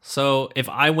 Yeah. So, if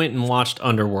I went and watched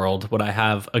Underworld, would I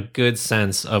have a good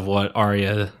sense of what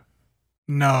Arya...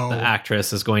 No. The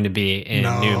actress is going to be in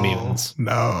New Mutants.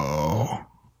 No.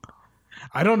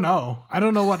 I don't know. I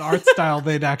don't know what art style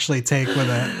they'd actually take with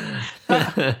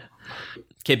it.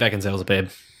 Kate Beckinsale's a babe.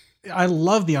 I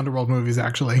love the Underworld movies,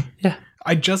 actually. Yeah.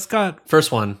 I just got...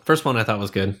 First one I thought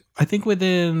was good. I think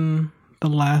within the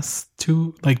last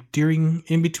two, like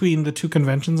in between the two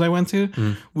conventions I went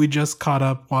to, we just caught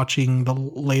up watching the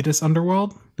latest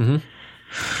Underworld. Mm-hmm.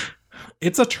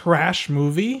 It's a trash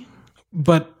movie,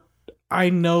 but... I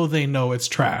know they know it's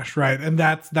trash, right? And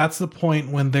that's the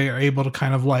point when they are able to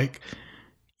kind of like,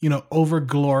 over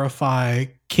glorify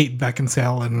Kate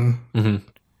Beckinsale and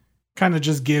kind of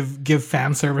just give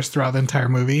fan service throughout the entire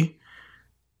movie.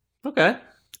 Okay.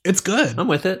 It's good. I'm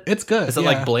with it. It's good. Is it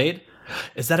like Blade?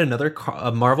 Is that another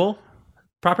Marvel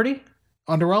property?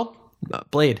 Underworld?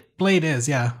 Blade. Blade is,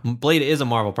 yeah. Blade is a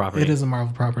Marvel property. It is a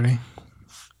Marvel property.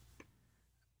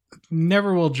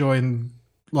 Never will join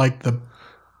like the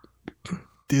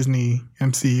Disney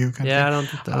MCU kind Yeah, of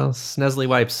thing. I don't Snesley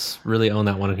Wipes really own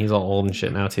that one, and he's all old and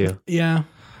shit now too. Yeah.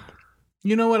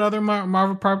 You know what other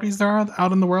Marvel properties there are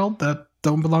out in the world that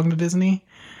don't belong to Disney?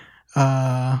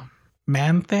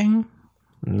 Man-Thing?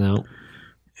 No.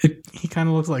 He kind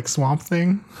of looks like Swamp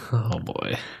Thing. Oh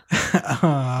boy.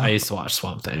 I used to watch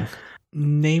Swamp Thing.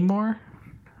 Namor?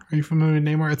 Are you familiar with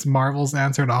Namor? It's Marvel's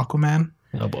answer to Aquaman.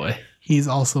 Oh boy. He's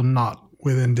also not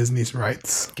within Disney's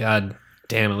rights. God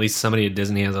damn, at least somebody at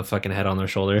Disney has a fucking head on their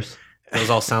shoulders.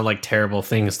 Those all sound like terrible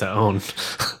things to own.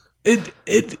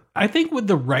 I think with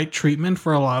the right treatment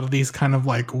for a lot of these kind of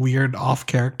like weird off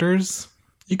characters,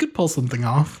 you could pull something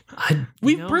off.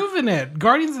 We've proven it.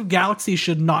 Guardians of the Galaxy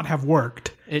should not have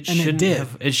worked. It did.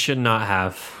 It should not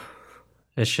have.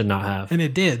 It should not have. And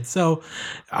it did. So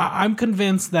I'm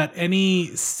convinced that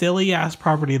any silly ass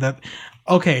property that,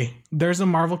 okay, there's a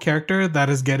Marvel character that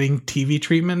is getting TV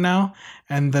treatment now,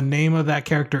 and the name of that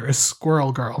character is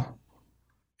Squirrel Girl.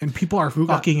 And people are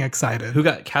fucking excited. Who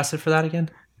got casted for that again?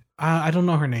 I don't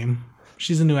know her name.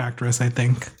 She's a new actress, I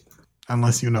think.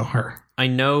 Unless you know her. I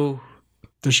know.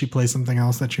 Does she play something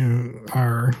else that you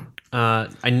are?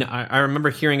 I remember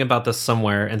hearing about this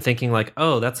somewhere and thinking like,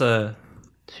 oh, that's a.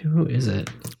 Who is it?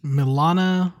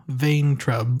 Milana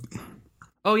Vaintrub.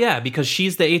 Oh yeah, because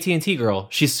she's the AT&T girl.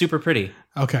 She's super pretty.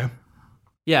 Okay.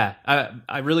 Yeah,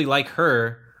 I really like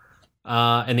her.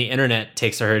 And the internet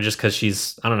takes to her just because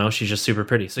she's just super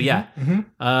pretty. So yeah,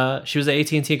 she was the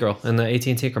AT&T girl in the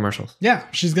AT&T commercials. Yeah,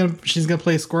 she's gonna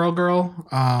play Squirrel Girl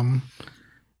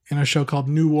in a show called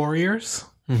New Warriors.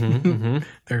 There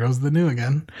goes the new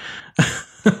again.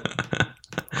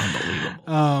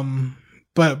 Unbelievable.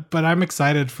 But I'm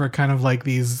excited for kind of like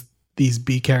these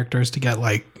B characters to get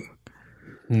like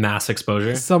mass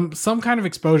exposure, some kind of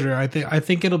exposure. I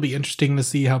think it'll be interesting to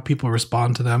see how people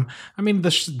respond to them. I mean,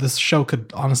 this show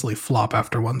could honestly flop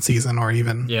after one season or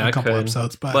even a couple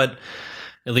episodes, but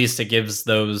at least it gives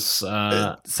those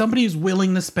somebody who's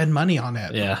willing to spend money on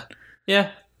it.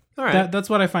 Yeah. All right. That's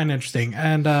what I find interesting.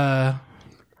 And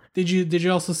did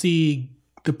you also see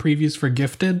the previews for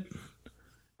Gifted?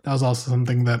 That was also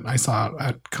something that I saw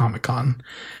at Comic-Con.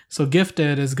 So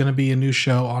Gifted is going to be a new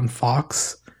show on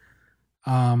Fox.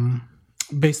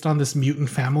 Based on this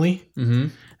mutant family,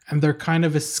 and they're kind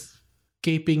of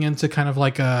escaping into kind of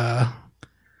like the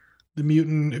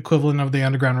mutant equivalent of the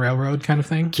Underground Railroad kind of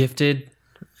thing. Gifted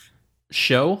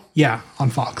show? Yeah, on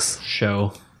Fox.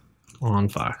 Show on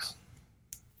Fox.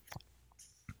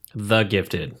 The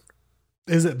Gifted.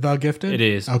 Is it The Gifted? It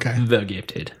is. Okay. The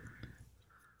Gifted.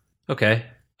 Okay.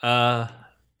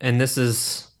 And this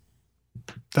is...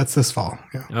 That's this fall.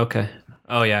 Yeah. Okay.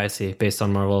 Oh yeah, I see. Based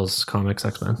on Marvel's comics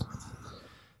X-Men.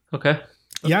 Okay. That's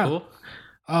yeah. Cool.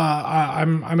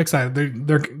 I'm excited.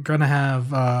 They're gonna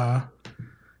have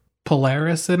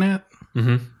Polaris in it.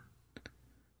 Mm-hmm.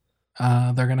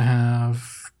 They're gonna have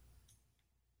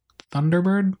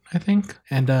Thunderbird, I think,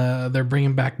 and they're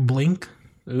bringing back Blink.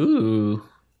 Ooh.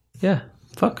 Yeah.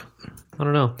 Fuck. I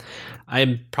don't know.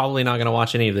 I'm probably not gonna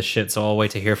watch any of this shit, so I'll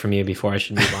wait to hear from you before I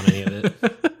should move on any of it.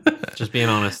 Just being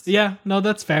honest. Yeah, no,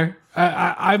 that's fair.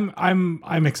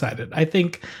 I'm excited. I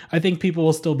think people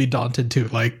will still be daunted too.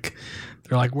 Like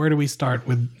they're like, where do we start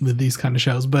with these kind of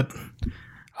shows? But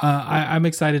I'm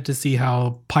excited to see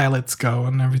how pilots go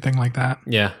and everything like that.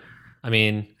 Yeah, I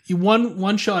mean,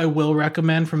 one show I will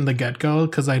recommend from the get go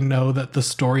because I know that the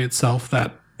story itself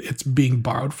that it's being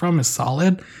borrowed from is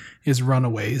solid. Is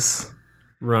Runaways.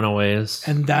 Runaways,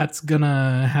 and that's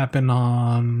gonna happen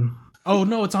on. Oh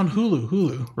no, it's on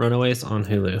Hulu. Runaways on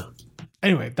Hulu.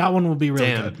 Anyway, that one will be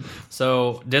really good.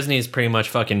 So Disney's pretty much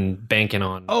fucking banking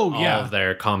on all of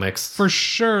their comics. For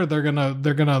sure they're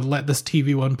gonna let this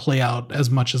TV one play out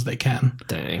as much as they can.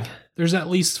 Dang. There's at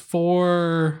least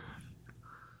 4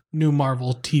 new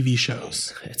Marvel TV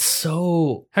shows. It's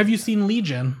so... Have you seen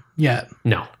Legion yet?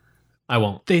 No, I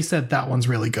won't. They said that one's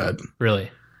really good.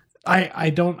 Really?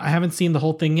 I haven't seen the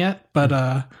whole thing yet,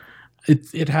 but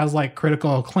it has like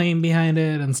critical acclaim behind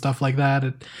it and stuff like that.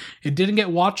 It didn't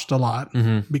get watched a lot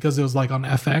because it was like on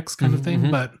FX kind of thing,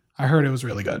 but I heard it was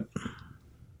really good.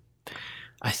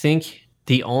 I think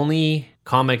the only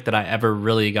comic that I ever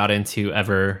really got into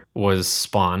ever was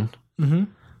Spawn.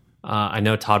 I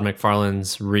know Todd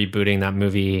McFarlane's rebooting that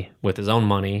movie with his own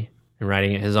money, and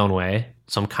writing it his own way.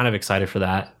 So I'm kind of excited for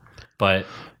that. But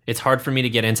it's hard for me to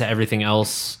get into everything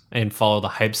else and follow the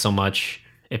hype so much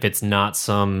if it's not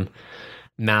some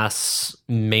mass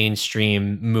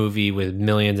mainstream movie with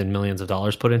millions and millions of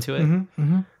dollars put into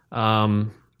it.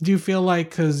 Do you feel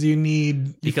like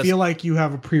you feel like you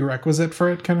have a prerequisite for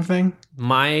it kind of thing?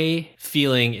 My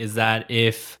feeling is that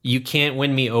if you can't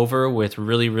win me over with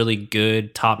really, really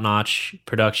good, top-notch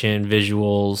production,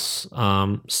 visuals,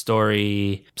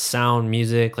 story, sound,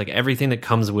 music, like everything that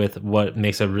comes with what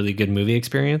makes a really good movie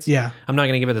experience, Yeah. I'm not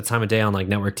going to give it the time of day on like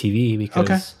network TV because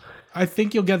Okay. I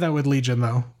think you'll get that with Legion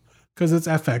though, because it's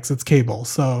FX, it's cable,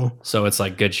 so it's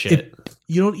like good shit.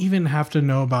 you don't even have to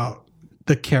know about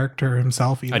the character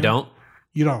himself either. I don't?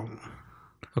 You don't.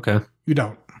 Okay. You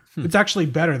don't. It's actually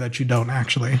better that you don't,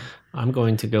 actually. I'm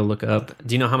going to go look up.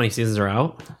 Do you know how many seasons are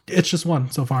out? It's just one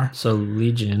so far. So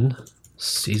Legion,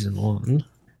 season 1.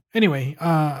 Anyway,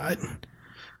 I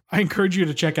encourage you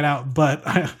to check it out, but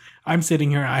I'm sitting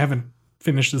here. I haven't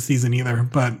finished the season either,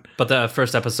 but the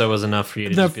first episode was enough for you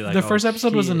to just be like, the first oh,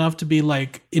 episode was shit. enough to be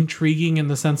like intriguing in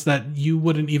the sense that you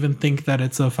wouldn't even think that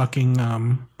it's a fucking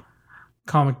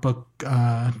comic book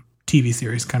TV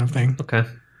series kind of thing, Okay.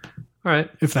 All right.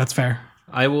 if that's fair.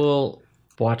 I will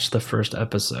watch the first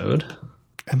episode.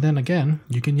 And then again,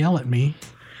 you can yell at me.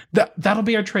 That'll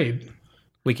be our trade.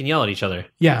 We can yell at each other.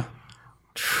 Yeah.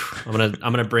 I'm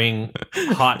gonna bring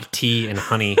hot tea and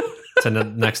honey to the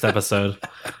next episode.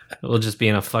 We'll just be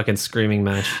in a fucking screaming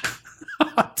match.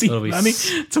 It'll be Honey,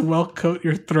 to well coat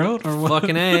your throat or what?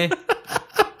 Fucking A.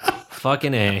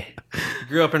 Fucking A.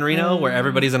 Grew up in Reno where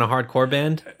everybody's in a hardcore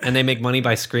band and they make money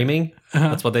by screaming.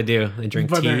 That's what they do. They drink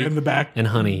But they're tea in the back and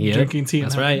honey. Yeah, drinking tea and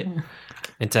That's honey. right.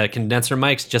 Into condenser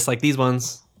mics just like these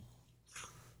ones.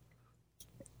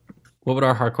 What would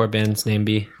our hardcore band's name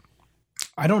be?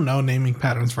 I don't know naming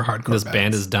patterns for hardcore This bands.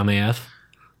 band is dumb AF.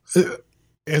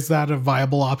 Is that a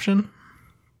viable option?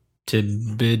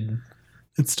 Tibid.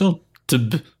 It's still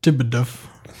Tib. Tibiduf.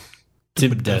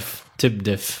 Tibdef.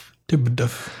 Tibdef.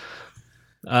 Tibiduf.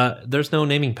 There's no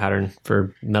naming pattern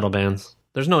for metal bands.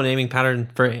 There's no naming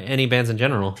pattern for any bands in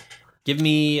general. Give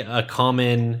me a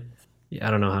common... I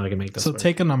don't know how I can make this So work.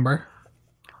 take a number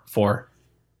 4.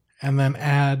 and then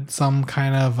add some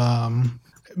kind of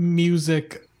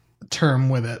music term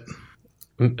with it.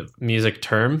 Music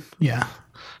term? Yeah.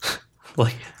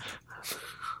 Like,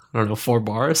 I don't know, 4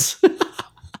 bars?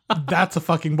 That's a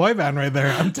fucking boy band right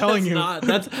there. I'm telling you.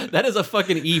 That is a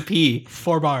fucking EP.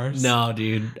 4 bars. No,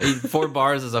 dude. 4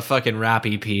 bars is a fucking rap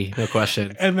EP. No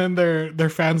question. And then their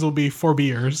fans will be 4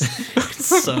 beers.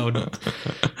 So,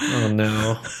 oh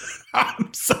no.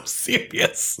 I'm so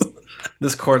serious.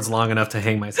 This cord's long enough to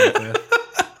hang myself with.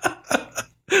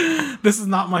 This is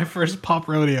not my first pop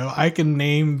rodeo. I can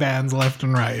name bands left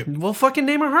and right. Well, fucking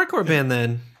name our hardcore band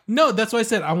then. No, that's why I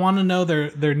said I want to know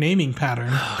their naming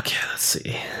pattern. Okay, let's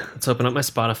see. Let's open up my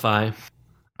Spotify.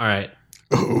 All right.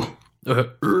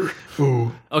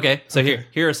 Ooh. Okay, so here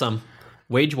are some.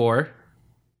 Wage War,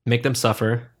 Make Them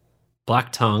Suffer,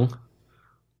 Black Tongue,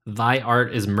 Thy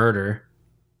Art is Murder,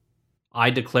 I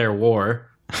Declare War,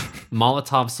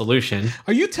 Molotov Solution.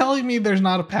 Are you telling me there's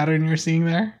not a pattern you're seeing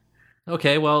there?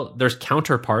 Okay, well, there's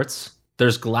Counterparts.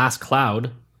 There's Glass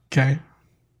Cloud. Okay.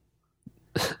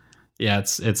 Yeah,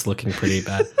 it's looking pretty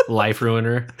bad. Life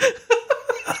Ruiner.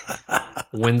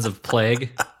 Winds of Plague.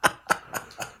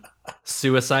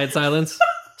 Suicide Silence.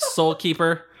 Soul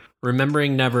Keeper.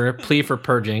 Remembering Never. Plea for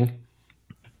Purging.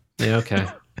 Yeah, okay.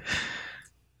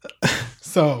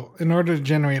 So, in order to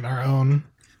generate our own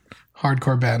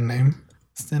hardcore band name,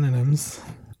 synonyms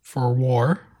for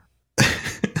war.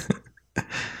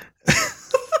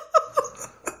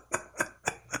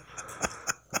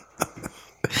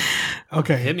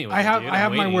 Okay, Hit me with I it, have dude. I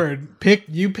have I'm my waiting. word.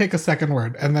 You pick a second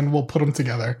word, and then we'll put them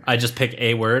together. I just pick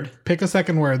a word. Pick a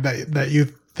second word that you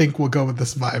think will go with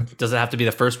this vibe. Does it have to be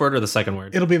the first word or the second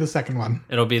word? It'll be the second one.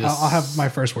 It'll be the. I'll have my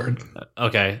first word.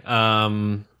 Okay. All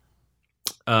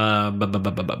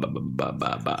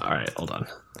right. Hold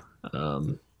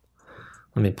on.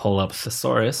 Let me pull up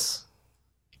Thesaurus.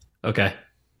 Okay.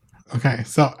 Okay,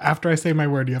 so after I say my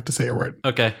word, you have to say your word.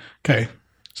 Okay. Okay,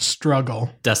 struggle.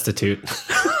 Destitute.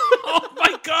 Oh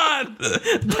my god,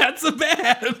 that's a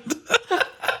band.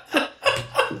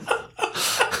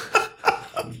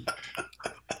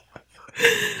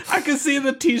 I can see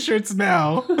the t-shirts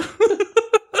now.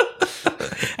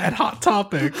 At Hot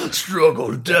Topic.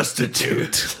 Struggle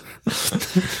destitute.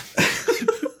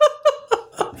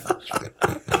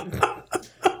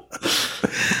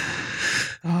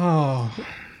 Oh,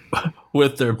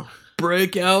 With their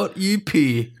breakout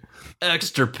EP,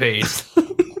 Extirpate,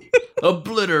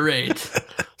 Obliterate,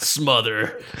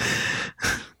 Smother,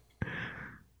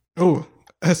 Oh,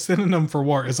 a synonym for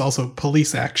war is also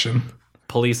police action.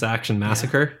 Police action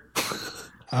massacre.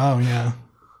 Oh, yeah.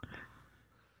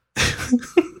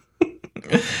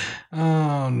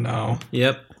 Oh, no.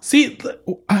 Yep. See,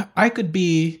 I could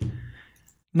be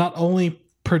not only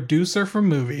producer for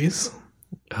movies,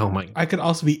 Oh my. I could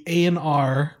also be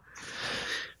A&R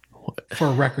for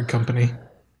a record company.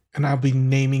 And I'll be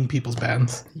naming people's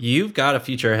bands. You've got a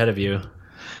future ahead of you.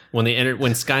 When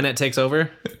when Skynet takes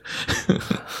over,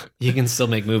 you can still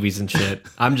make movies and shit.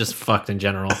 I'm just fucked in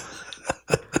general.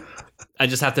 I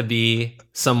just have to be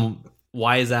some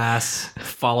wise ass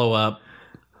follow up.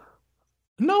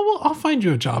 No, well, I'll find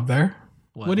you a job there.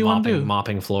 What do you want to do?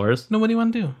 Mopping floors. No, what do you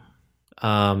want to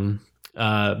do?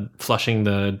 Flushing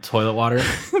the toilet water.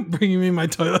 Bringing me my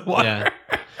toilet water. Yeah.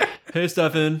 Hey,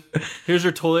 Stefan, here's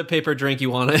your toilet paper drink. You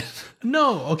want it?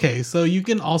 No, okay. So you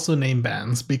can also name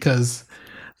bands because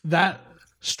that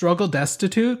Struggle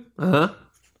Destitute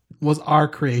was our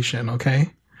creation,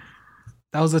 okay?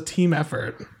 That was a team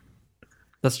effort.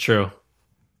 That's true.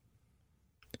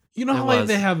 You know how like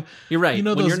they have... You're right. You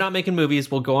know, when you're not making movies,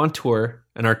 we'll go on tour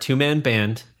and our 2-man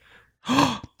band.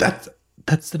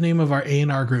 That's the name of our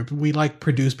A&R group. We like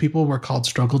produce people. We're called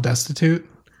Struggle Destitute.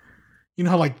 You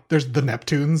know how like there's the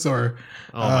Neptunes or...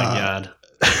 Oh my God.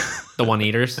 The One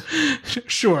Eaters?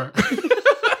 Sure.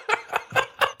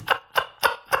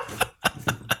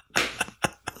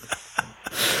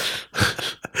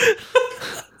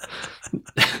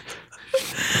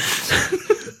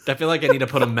 I feel like I need to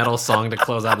put a metal song to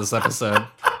close out this episode.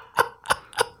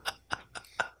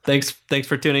 Thanks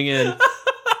for tuning in.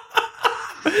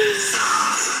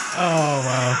 Oh,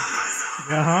 wow.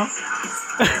 Uh-huh.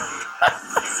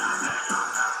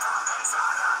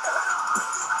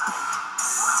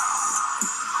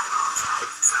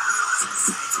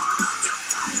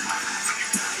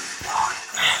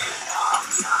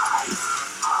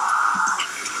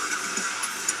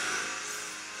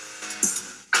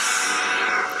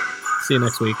 See you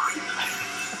next week.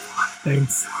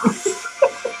 Thanks.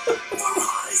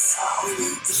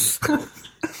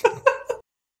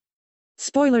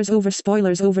 Spoilers over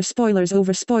spoilers over spoilers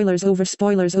over spoilers over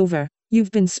spoilers over.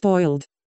 You've been spoiled.